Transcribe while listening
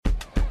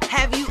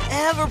Have you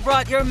ever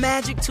brought your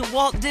magic to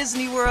Walt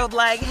Disney World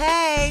like,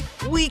 hey,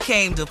 we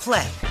came to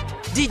play?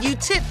 Did you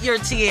tip your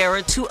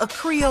tiara to a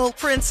Creole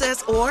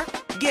princess or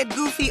get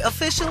goofy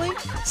officially?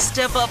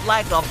 Step up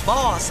like a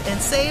boss and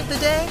save the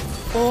day?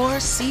 Or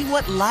see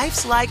what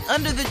life's like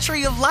under the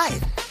tree of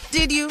life?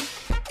 Did you?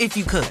 If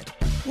you could.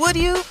 Would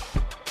you?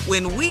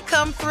 When we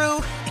come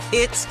through,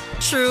 it's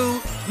true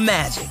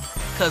magic.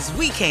 'Cause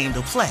we came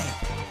to play.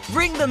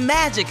 Bring the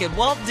magic at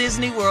Walt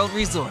Disney World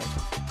Resort.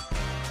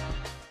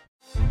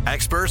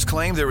 Experts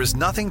claim there is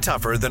nothing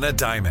tougher than a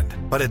diamond.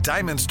 But at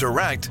Diamonds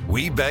Direct,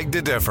 we beg to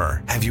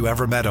differ. Have you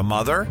ever met a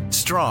mother?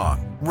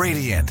 Strong,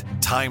 radiant,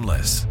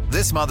 timeless.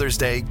 This Mother's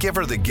Day, give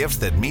her the gift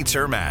that meets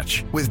her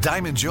match. With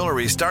diamond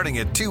jewelry starting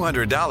at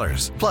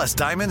 $200. Plus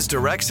Diamonds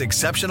Direct's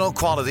exceptional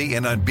quality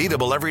and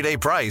unbeatable everyday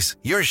price,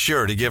 you're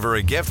sure to give her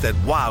a gift that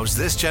wows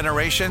this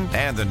generation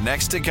and the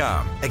next to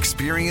come.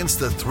 Experience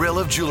the thrill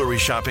of jewelry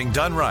shopping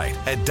done right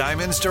at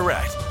Diamonds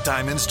Direct.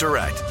 Diamonds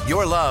Direct.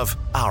 Your love,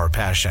 our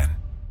passion.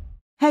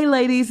 Hey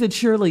ladies, it's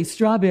Shirley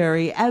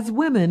Strawberry. As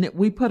women,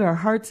 we put our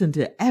hearts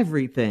into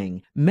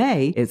everything.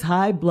 May is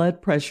High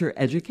Blood Pressure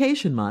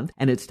Education Month,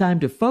 and it's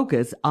time to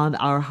focus on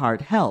our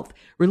heart health.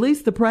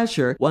 Release the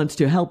Pressure wants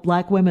to help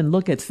Black women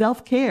look at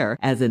self-care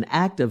as an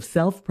act of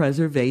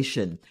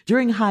self-preservation.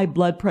 During High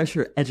Blood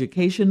Pressure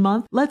Education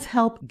Month, let's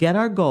help get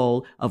our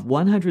goal of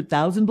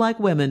 100,000 Black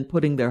women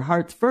putting their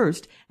hearts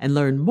first and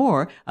learn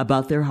more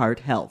about their heart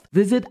health.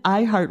 Visit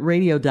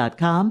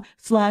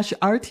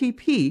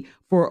iHeartRadio.com/RTP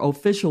for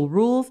official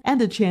rules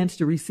and a chance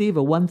to receive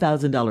a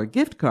 $1,000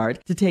 gift card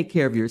to take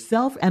care of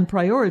yourself and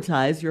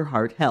prioritize your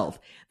heart health.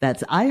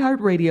 That's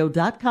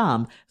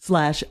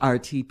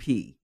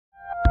iHeartRadio.com/RTP.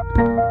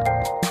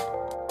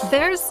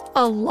 There's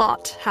a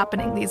lot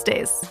happening these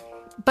days,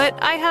 but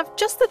I have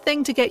just the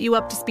thing to get you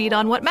up to speed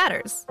on what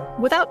matters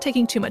without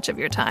taking too much of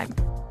your time.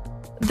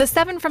 The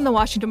 7 from the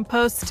Washington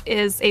Post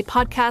is a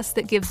podcast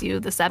that gives you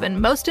the 7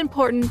 most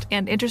important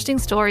and interesting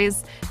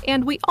stories,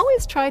 and we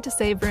always try to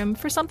save room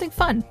for something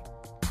fun.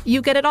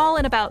 You get it all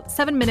in about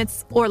 7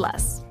 minutes or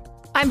less.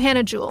 I'm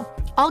Hannah Jewell.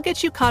 I'll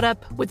get you caught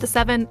up with the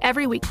 7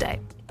 every weekday.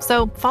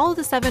 So follow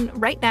the 7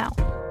 right now.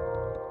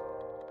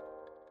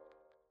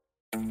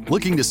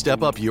 Looking to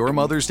step up your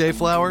Mother's Day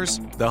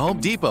flowers? The Home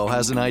Depot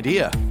has an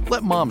idea.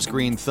 Let Mom's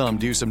green thumb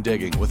do some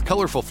digging with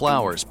colorful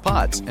flowers,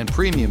 pots, and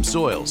premium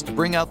soils to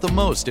bring out the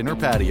most in her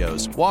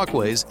patios,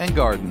 walkways, and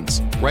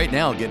gardens. Right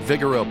now, get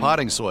Vigoro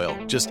potting soil,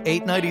 just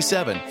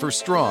 $8.97 for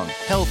strong,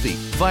 healthy,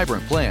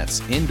 vibrant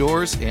plants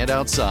indoors and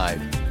outside.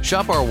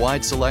 Shop our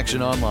wide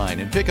selection online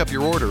and pick up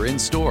your order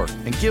in-store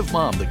and give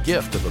Mom the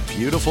gift of a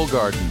beautiful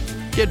garden.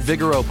 Get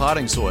Vigoro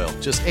potting soil,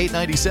 just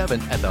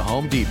 $8.97 at the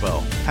Home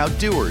Depot. How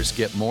doers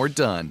get more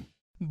done.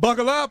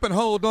 Buckle up and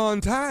hold on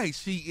tight.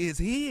 She is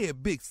here,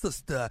 big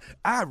sister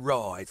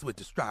Iroyce with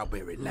the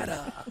strawberry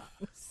letter.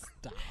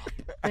 Stop.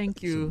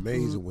 Thank you,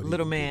 amazing what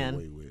little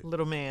man.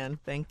 Little man,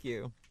 thank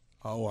you.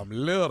 Oh, I'm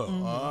little.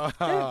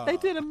 Mm-hmm. They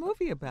did a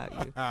movie about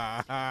you.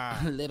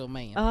 Little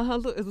man.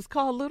 It was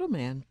called Little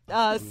Man.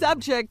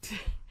 Subject,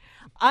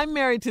 I'm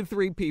married to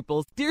 3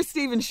 people. Dear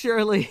Steve and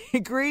Shirley,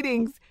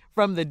 greetings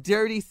from the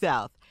dirty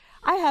South.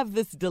 I have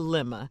this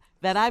dilemma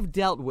that I've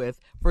dealt with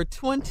for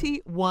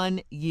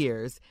 21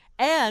 years,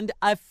 and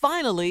I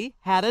finally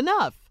had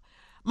enough.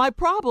 My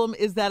problem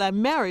is that I'm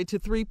married to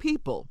 3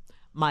 people: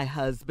 my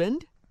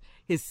husband,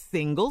 his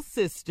single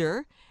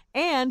sister,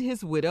 and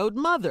his widowed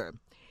mother.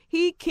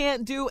 He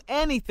can't do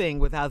anything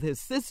without his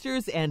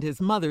sister's and his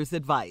mother's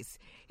advice.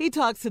 He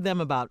talks to them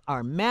about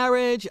our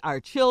marriage, our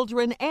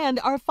children, and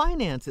our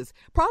finances,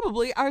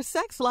 probably our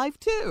sex life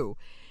too.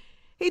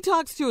 He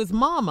talks to his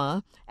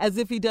mama as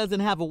if he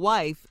doesn't have a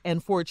wife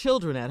and 4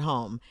 children at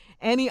home.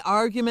 Any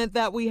argument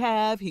that we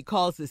have, he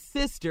calls his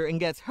sister and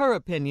gets her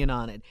opinion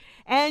on it.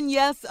 And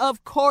yes,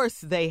 of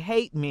course they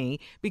hate me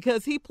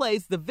because he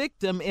plays the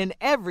victim in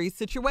every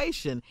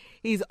situation.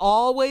 He's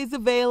always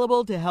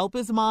available to help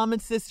his mom and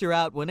sister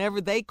out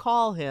whenever they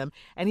call him,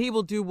 and he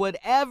will do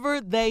whatever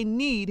they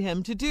need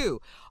him to do,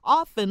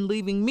 often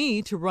leaving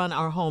me to run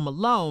our home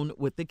alone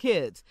with the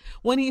kids.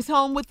 When he's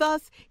home with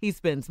us, he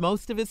spends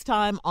most of his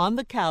time on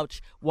the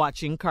couch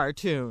watching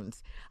cartoons.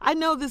 I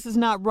know this is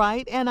not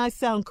right, and I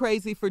sound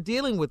crazy for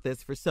dealing with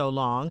this for so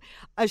long.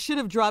 I should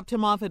have dropped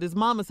him off at his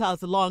mama's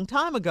house a long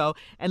time ago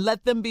and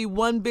let them be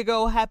one big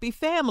old happy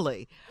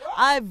family.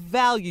 I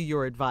value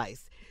your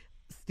advice,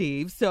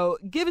 Steve, so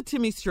give it to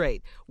me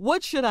straight.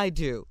 What should I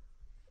do?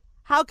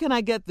 How can I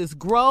get this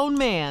grown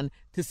man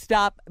to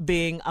stop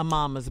being a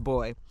mama's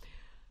boy?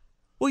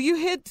 Well, you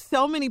hit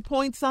so many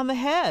points on the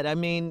head. I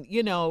mean,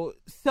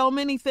 so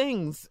many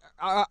things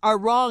are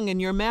wrong in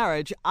your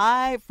marriage.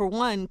 I, for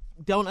one,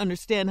 don't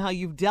understand how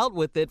you've dealt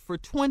with it for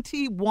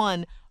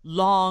 21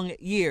 long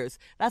years.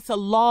 That's a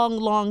long,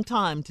 long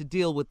time to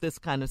deal with this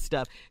kind of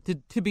stuff,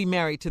 to be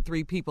married to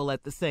 3 people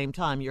at the same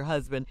time, your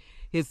husband,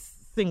 his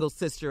single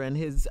sister, and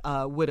his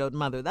widowed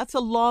mother. That's a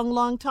long,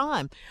 long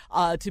time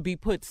to be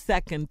put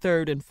second,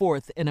 third, and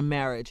fourth in a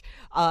marriage.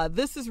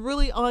 This is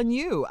really on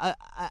you.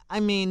 I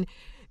mean,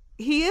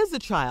 he is a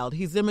child.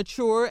 He's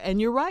immature,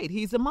 and you're right.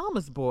 He's a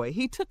mama's boy.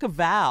 He took a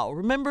vow.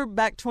 Remember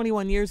back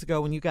 21 years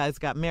ago when you guys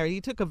got married,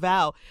 he took a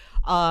vow,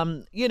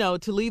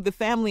 to leave the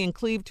family and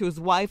cleave to his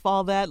wife,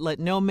 all that, let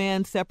no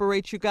man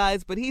separate you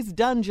guys. But he's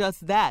done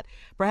just that.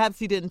 Perhaps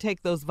he didn't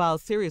take those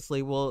vows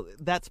seriously. Well,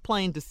 that's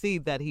plain to see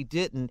that he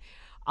didn't.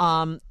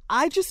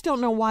 I just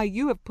don't know why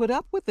you have put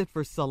up with it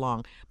for so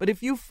long. But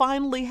if you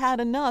finally had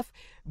enough,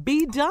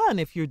 be done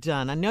if you're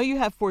done. I know you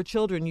have 4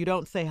 children. You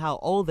don't say how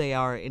old they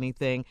are or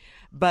anything.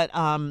 But,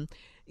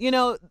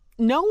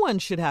 no one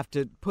should have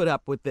to put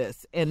up with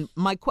this. And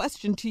my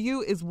question to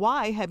you is,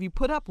 why have you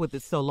put up with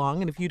it so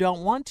long? And if you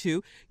don't want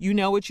to, you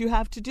know what you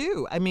have to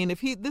do. I mean,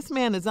 if this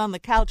man is on the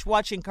couch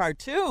watching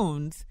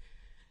cartoons,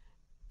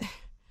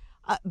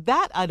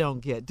 that I don't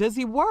get. Does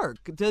he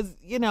work?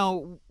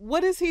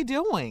 What is he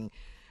doing?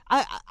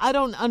 I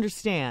don't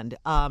understand.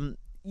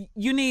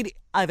 You need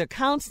either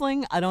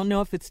counseling. I don't know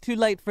if it's too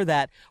late for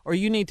that, or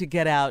you need to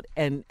get out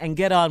and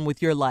get on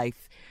with your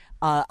life,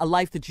 a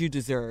life that you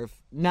deserve,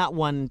 not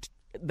one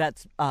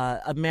that's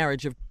a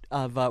marriage of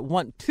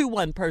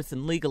one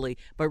person legally,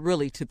 but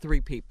really to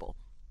 3 people.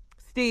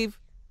 Steve?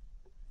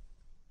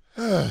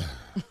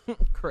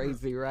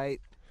 Crazy,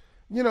 right?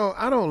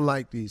 I don't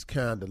like these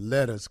kind of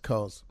letters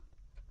because,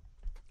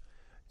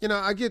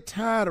 I get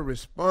tired of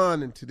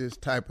responding to this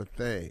type of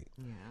thing.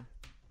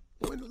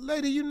 Yeah.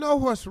 Lady, you know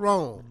what's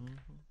wrong. Mm-hmm.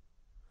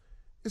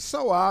 It's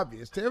so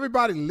obvious. To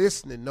everybody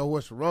listening, know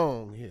what's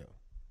wrong here.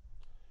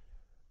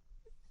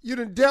 You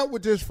done dealt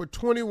with this for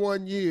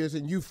 21 years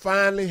and you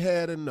finally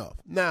had enough.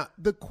 Now,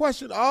 the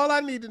question, all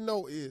I need to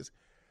know is,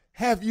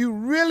 have you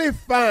really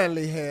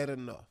finally had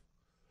enough?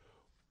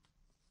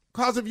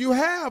 Because if you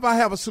have, I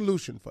have a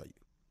solution for you.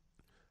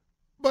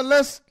 But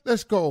let's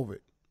go over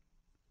it.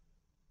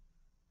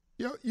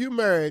 You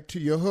married to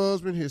your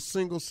husband, his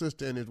single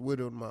sister, and his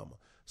widowed mama.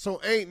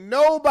 So ain't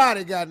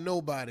nobody got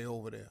nobody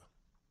over there.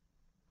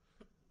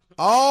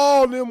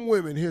 All them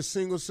women, his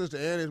single sister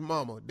and his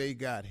mama, they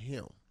got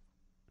him.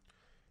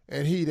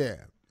 And he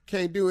there.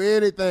 Can't do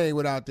anything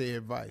without their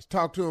advice.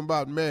 Talk to him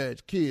about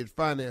marriage, kids,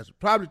 finances.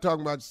 Probably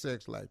talking about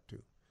sex life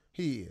too.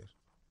 He is.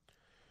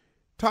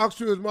 Talks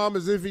to his mom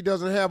as if he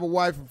doesn't have a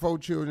wife and 4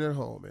 children at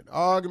home. An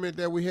argument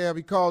that we have,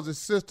 he calls his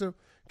sister,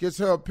 gets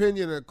her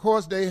opinion, and of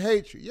course they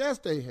hate you. Yes,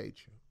 they hate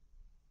you.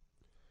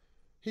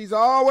 He's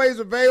always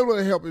available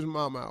to help his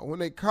mom out. When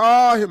they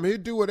call him, he'll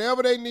do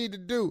whatever they need to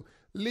do.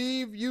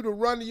 Leave you to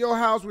run to your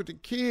house with the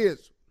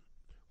kids.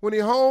 When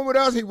he's home with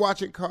us, he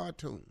watching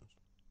cartoons.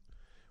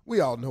 We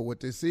all know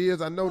what this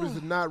is. I know this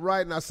is not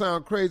right, and I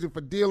sound crazy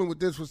for dealing with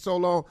this for so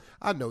long.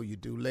 I know you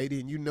do, lady,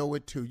 and you know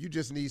it too. You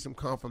just need some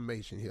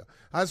confirmation here.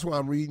 That's why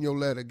I'm reading your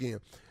letter again.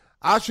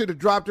 I should have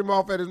dropped him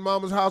off at his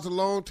mama's house a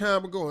long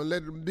time ago and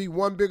let him be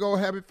one big old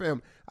happy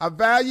family. I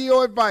value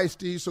your advice,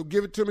 Steve, so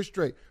give it to me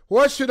straight.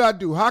 What should I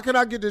do? How can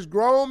I get this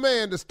grown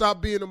man to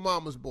stop being a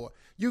mama's boy?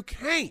 You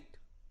can't.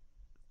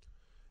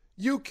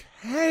 You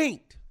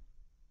can't.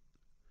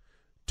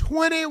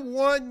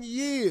 21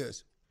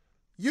 years.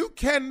 You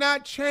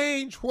cannot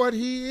change what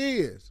he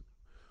is.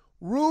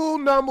 Rule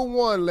number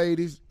 1,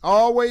 ladies,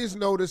 always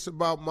know this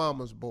about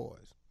mama's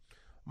boys.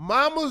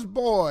 Mama's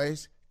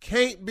boys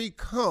can't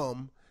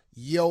become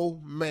your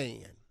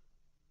man.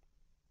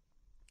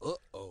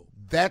 Uh-oh.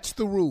 That's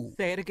the rule.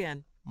 Say it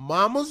again.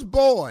 Mama's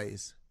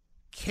boys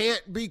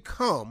can't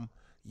become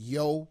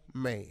your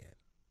man.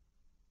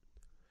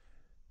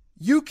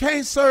 You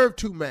can't serve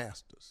 2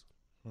 masters.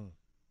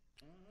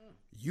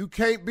 You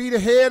can't be the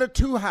head of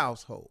 2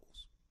 households.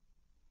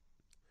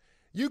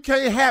 You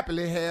can't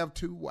happily have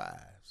 2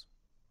 wives.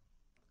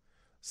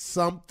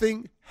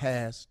 Something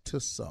has to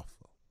suffer.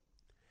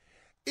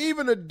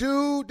 Even a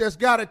dude that's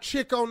got a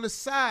chick on the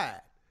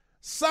side,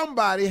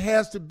 somebody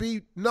has to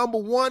be number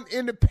 1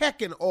 in the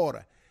pecking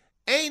order.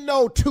 Ain't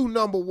no 2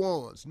 number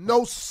 1s.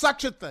 No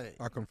such a thing.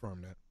 I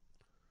confirm that.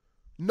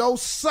 No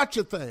such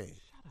a thing.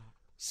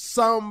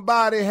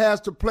 Somebody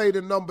has to play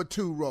the number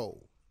 2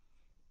 role.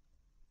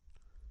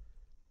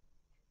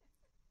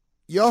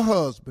 Your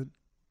husband,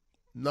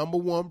 number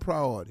 1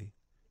 priority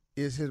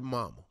is his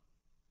mama.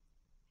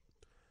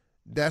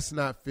 That's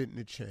not fitting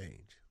to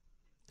change.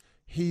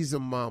 He's a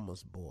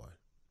mama's boy.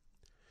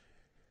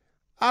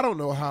 I don't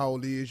know how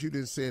old he is. You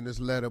didn't say in this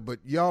letter, but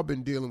you've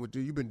been dealing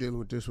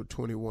with this for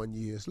 21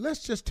 years.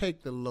 Let's just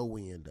take the low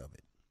end of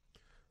it.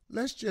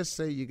 Let's just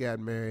say you got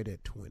married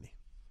at 20.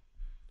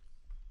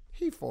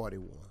 He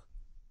 41.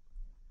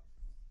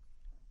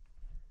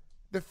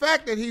 The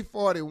fact that he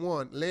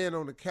 41, laying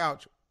on the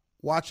couch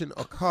watching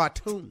a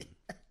cartoon.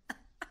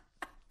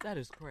 That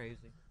is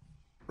crazy.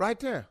 Right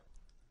there.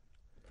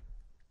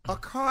 A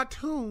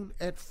cartoon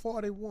at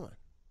 41.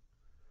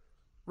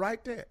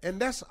 Right there. And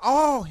that's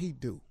all he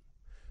do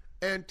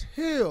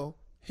until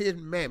his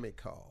mammy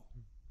call.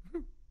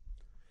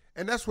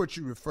 And that's what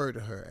you refer to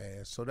her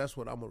as. So that's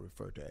what I'm going to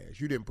refer to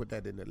as. You didn't put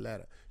that in the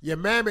letter. Your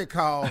mammy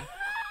call.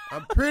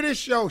 I'm pretty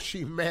sure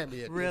she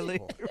mammy at really?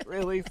 this point.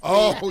 Really?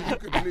 Oh, you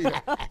can believe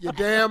it. Your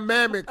damn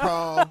mammy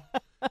call.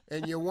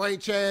 and your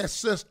wench-ass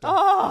sister.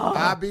 Oh.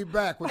 I'll be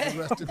back with the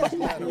rest of this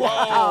letter.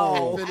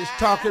 Whoa. Finish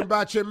talking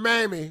about your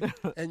mammy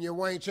and your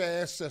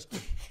wench-ass sister.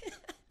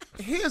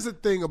 Here's the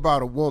thing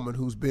about a woman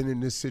who's been in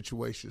this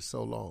situation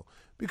so long.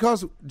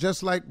 Because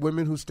just like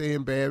women who stay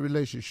in bad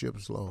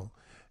relationships long,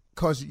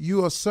 because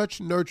you are such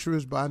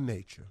nurturers by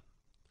nature,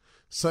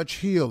 such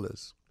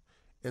healers,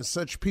 and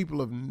such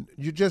people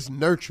you're just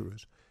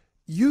nurturers,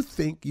 you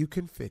think you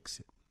can fix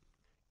it.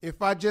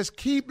 If I just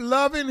keep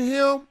loving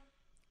him,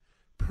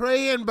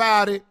 praying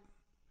about it,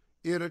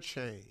 it'll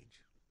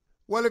change.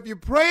 Well, if you're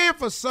praying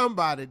for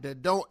somebody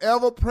that don't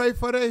ever pray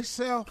for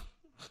themselves,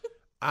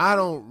 I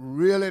don't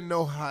really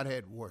know how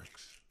that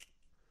works.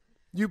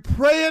 You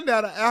praying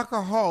that an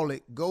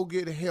alcoholic go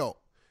get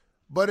help,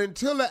 but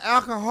until the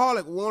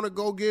alcoholic want to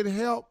go get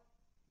help,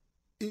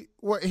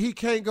 he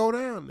can't go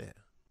down there.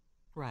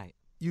 Right.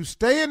 You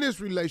stay in this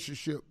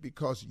relationship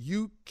because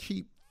you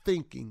keep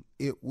thinking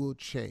it will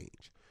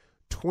change.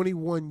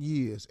 21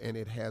 years and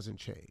it hasn't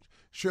changed.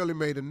 Shirley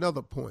made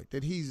another point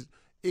that he's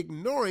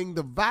ignoring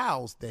the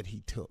vows that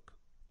he took.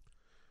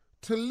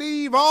 To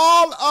leave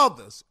all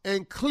others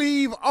and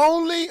cleave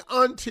only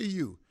unto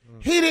you.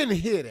 He didn't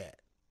hear that.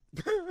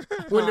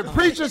 When the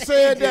preacher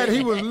said that,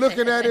 he was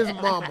looking at his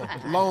mama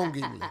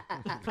longingly.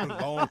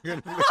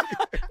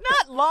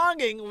 Not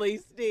longingly,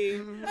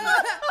 Steve.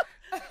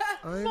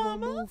 I ain't gonna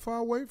move far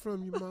away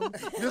from you, mama.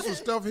 This was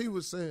stuff he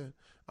was saying.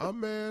 I'm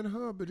marrying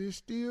her, but it's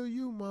still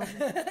you, mama.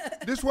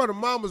 This is what a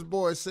mama's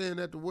boy is saying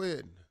at the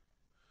wedding.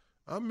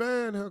 I'm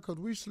marrying her because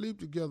we sleep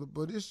together,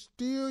 but it's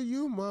still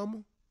you,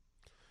 mama.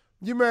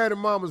 You married a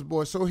mama's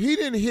boy, so he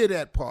didn't hear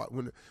that part.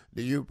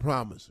 Do you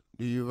promise?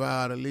 Do you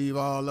vow to leave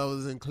all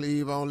others and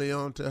cleave only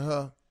unto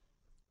her?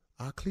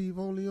 I cleave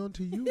only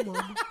unto you,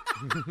 mama.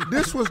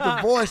 This was the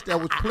voice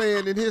that was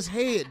playing in his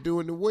head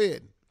during the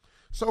wedding.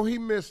 So he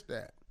missed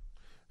that.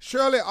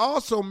 Shirley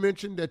also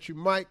mentioned that you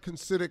might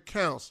consider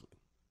counseling.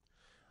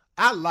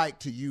 I like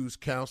to use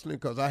counseling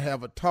because I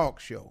have a talk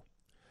show.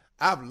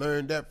 I've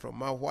learned that from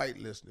my white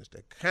listeners,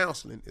 that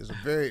counseling is a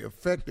very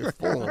effective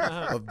form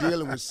of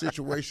dealing with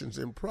situations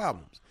and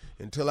problems.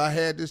 Until I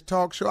had this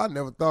talk show, I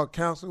never thought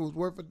counseling was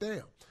worth a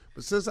damn.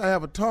 But since I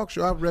have a talk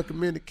show, I've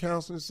recommended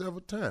counseling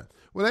several times.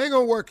 Well, it ain't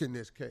going to work in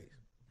this case.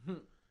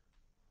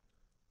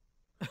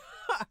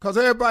 Because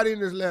everybody in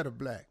this letter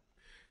black.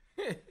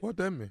 What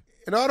that mean?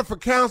 In order for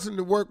counseling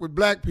to work with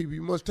black people,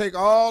 you must take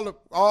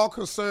all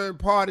concerned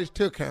parties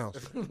to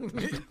counseling.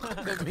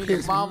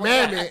 His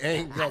mammy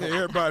ain't going.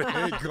 Everybody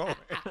ain't going.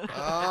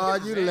 Oh,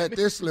 you let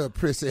this little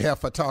prissy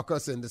heifer talk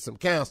us into some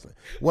counseling.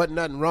 Wasn't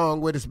nothing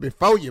wrong with us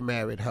before you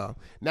married her.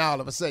 Now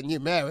all of a sudden you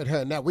married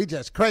her. Now we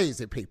just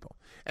crazy people.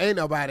 Ain't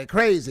nobody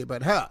crazy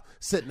but her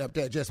sitting up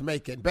there just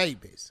making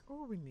babies.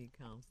 Oh, we need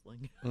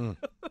counseling.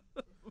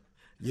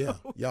 Yeah,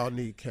 y'all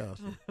need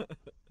counseling.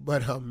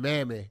 But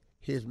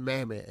his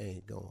mammy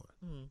ain't going.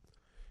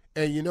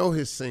 And you know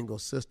his single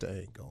sister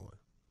ain't going.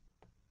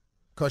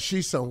 Because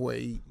she's somewhere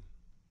eating.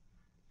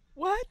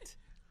 What?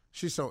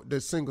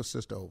 The single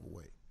sister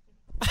overweight.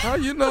 How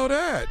you know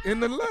that in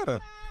the letter?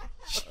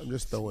 I'm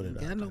just throwing it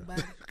out there.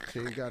 Nobody. She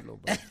ain't got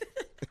nobody.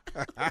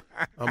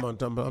 I'm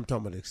talking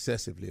about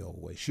excessively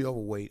overweight. She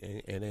overweight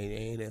and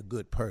ain't a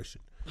good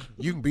person.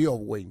 You can be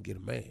overweight and get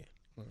a man.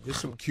 There's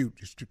some cute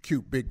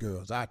big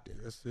girls out there.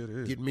 Yes, it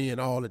is. Get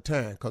men all the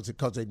time because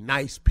they're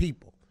nice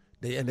people.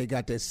 They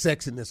got that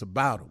sexiness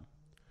about them.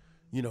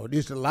 You know,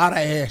 there's a lot of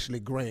Ashley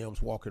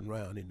Grahams walking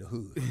around in the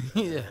hood.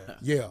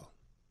 Yeah.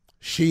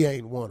 She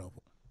ain't one of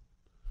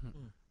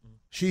them.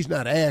 She's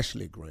not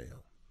Ashley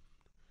Graham.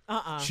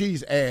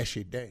 She's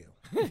Ashy Damn.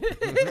 Wait.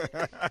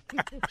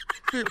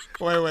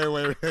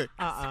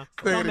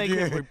 Don't make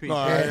him repeat. No,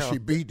 Ashy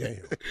be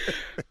damn.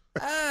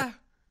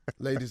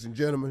 Ladies and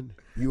gentlemen,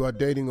 you are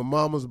dating a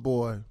mama's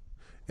boy,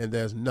 and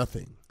there's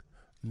nothing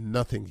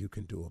you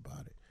can do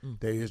about it.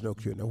 There is no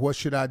cure. Now, what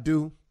should I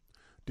do?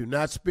 Do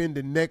not spend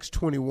the next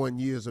 21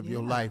 years of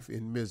your life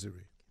in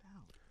misery.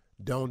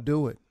 Don't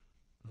do it.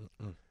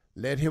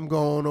 Let him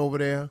go on over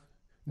there.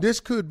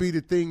 This could be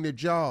the thing that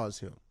jars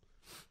him.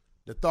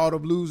 The thought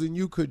of losing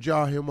you could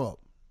jar him up.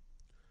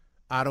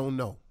 I don't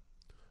know.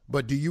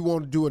 But do you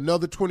want to do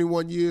another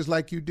 21 years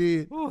like you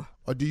did?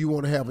 Or do you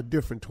want to have a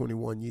different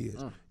 21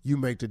 years? You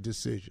make the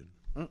decision.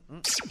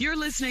 You're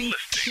listening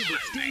to the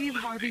Steve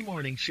Harvey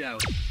Morning Show.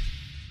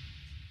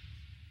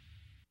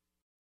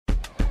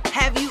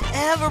 Have you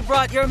ever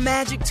brought your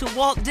magic to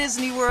Walt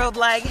Disney World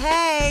like,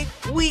 hey,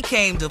 we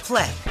came to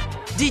play?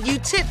 Did you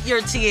tip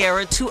your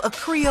tiara to a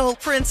Creole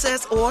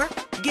princess or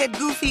get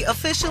goofy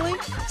officially?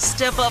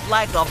 Step up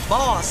like a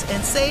boss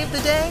and save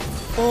the day?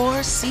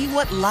 Or see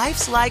what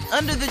life's like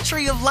under the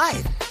tree of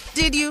life?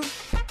 Did you?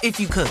 If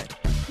you could.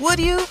 Would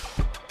you?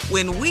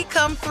 When we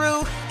come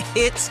through,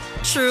 it's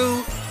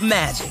true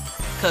magic.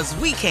 'Cause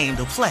we came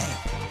to play.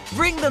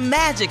 Bring the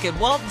magic at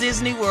Walt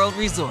Disney World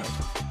Resort.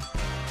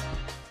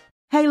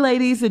 Hey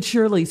ladies, it's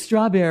Shirley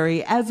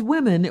Strawberry. As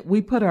women,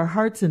 we put our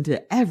hearts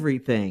into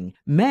everything.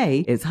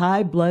 May is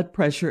High Blood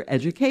Pressure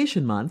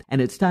Education Month,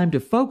 and it's time to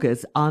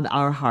focus on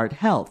our heart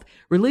health.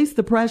 Release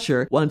the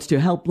Pressure wants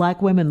to help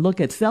Black women look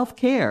at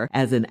self-care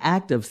as an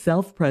act of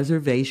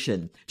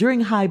self-preservation.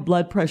 During High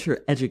Blood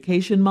Pressure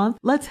Education Month,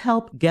 let's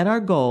help get our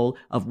goal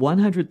of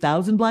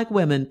 100,000 Black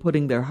women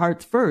putting their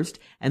hearts first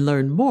and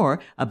learn more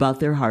about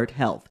their heart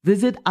health.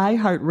 Visit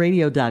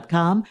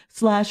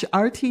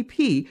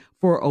iHeartRadio.com/RTP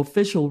for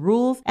official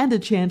rules and a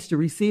chance to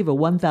receive a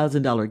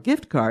 $1,000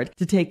 gift card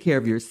to take care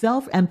of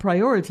yourself and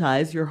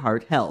prioritize your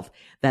heart health.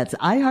 That's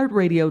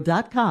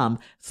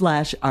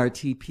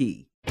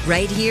iHeartRadio.com/RTP.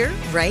 Right here,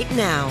 right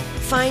now.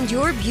 Find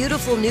your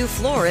beautiful new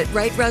floor at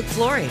Right Rug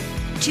Flooring.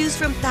 Choose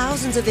from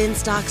thousands of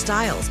in-stock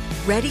styles,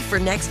 ready for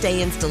next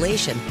day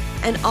installation,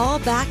 and all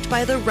backed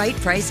by the right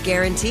price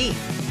guarantee.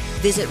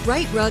 Visit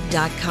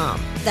rightrug.com.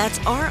 That's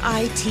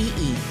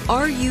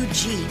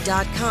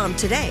RITERUG.com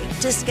today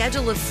to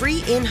schedule a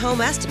free in-home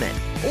estimate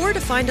or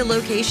to find a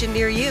location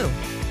near you.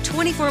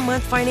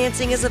 24-month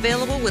financing is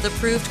available with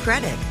approved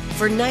credit.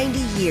 For 90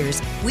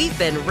 years, we've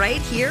been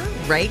right here,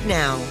 right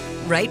now.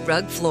 Right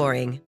Rug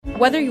Flooring.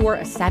 Whether you're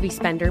a savvy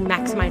spender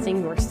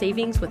maximizing your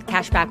savings with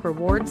cashback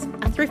rewards,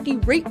 a thrifty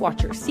rate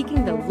watcher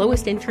seeking the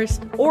lowest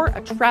interest, or a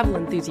travel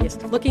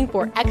enthusiast looking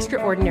for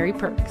extraordinary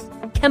perks,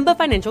 Kemba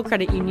Financial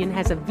Credit Union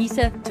has a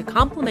visa to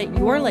complement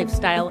your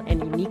lifestyle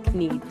and unique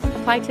needs.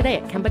 Apply today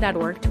at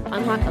Kemba.org to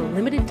unlock a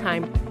limited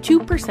time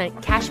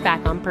 2% cash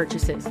back on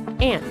purchases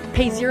and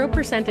pay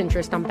 0%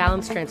 interest on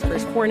balance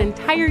transfers for an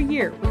entire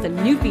year with a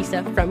new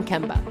visa from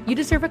Kemba. You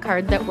deserve a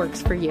card that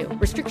works for you.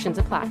 Restrictions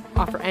apply.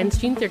 Offer ends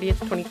June 30th,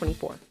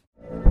 2024.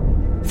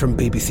 From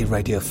BBC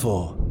Radio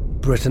 4,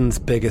 Britain's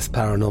biggest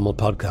paranormal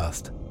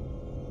podcast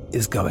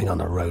is going on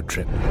a road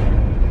trip.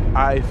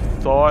 I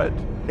thought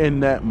in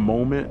that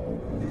moment,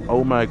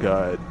 oh my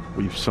God,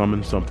 we've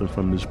summoned something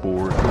from this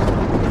board.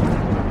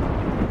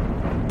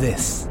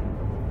 This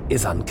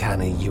is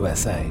Uncanny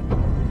USA.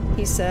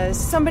 He says,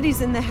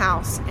 somebody's in the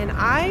house, and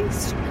I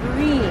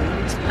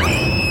screamed.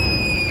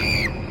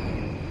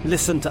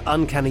 Listen to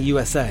Uncanny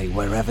USA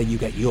wherever you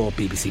get your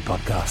BBC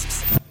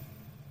podcasts,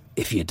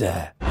 if you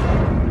dare.